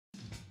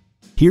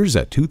Here's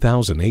a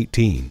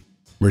 2018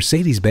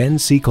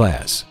 Mercedes-Benz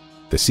C-Class.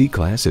 The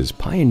C-Class has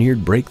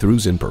pioneered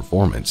breakthroughs in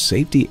performance,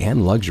 safety,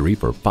 and luxury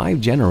for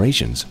 5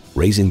 generations,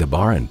 raising the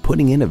bar and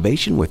putting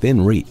innovation within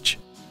reach.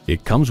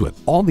 It comes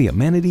with all the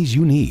amenities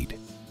you need: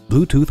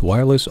 Bluetooth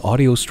wireless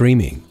audio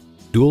streaming,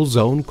 dual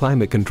zone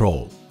climate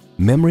control,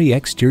 memory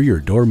exterior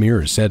door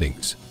mirror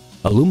settings,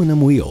 aluminum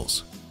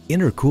wheels,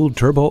 intercooled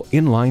turbo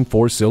inline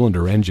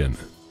 4-cylinder engine,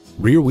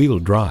 rear-wheel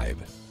drive,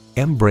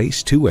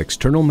 M-Brace 2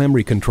 external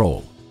memory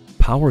control,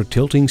 power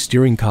tilting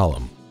steering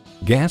column,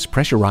 gas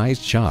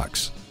pressurized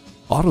shocks,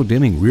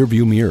 auto-dimming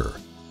rearview mirror,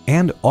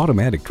 and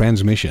automatic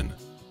transmission.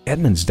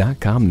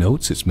 Edmunds.com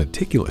notes its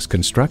meticulous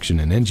construction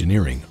and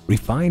engineering,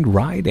 refined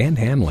ride and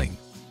handling.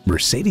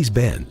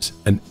 Mercedes-Benz,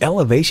 an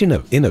elevation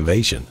of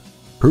innovation.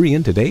 Hurry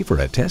in today for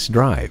a test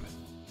drive.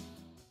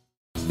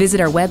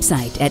 Visit our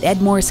website at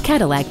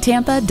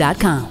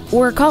edmorsecadillactampa.com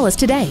or call us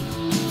today.